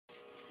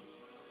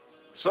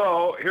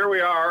So here we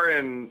are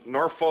in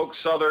Norfolk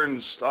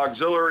Southern's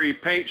auxiliary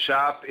paint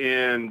shop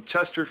in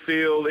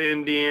Chesterfield,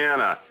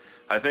 Indiana.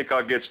 I think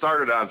I'll get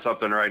started on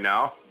something right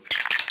now.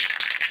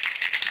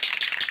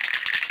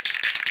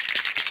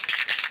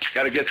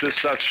 Got to get this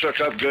stuff shook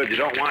up good. You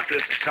don't want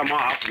this to come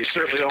off. You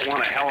certainly don't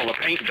want a hell of a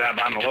paint job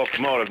on the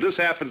locomotive. This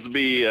happens to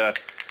be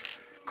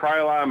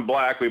Krylon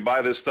black. We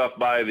buy this stuff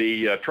by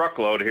the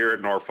truckload here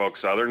at Norfolk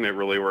Southern. It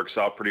really works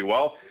out pretty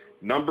well.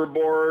 Number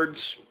boards,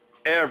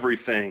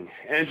 everything,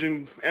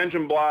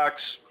 engine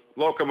blocks,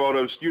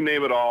 locomotives, you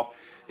name it all.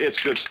 It's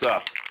good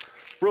stuff.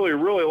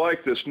 Really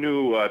like this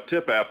new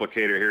tip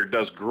applicator here. It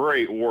does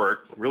great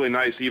work. Really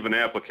nice even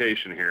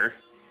application here.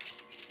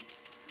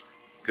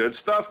 Good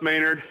stuff,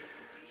 Maynard.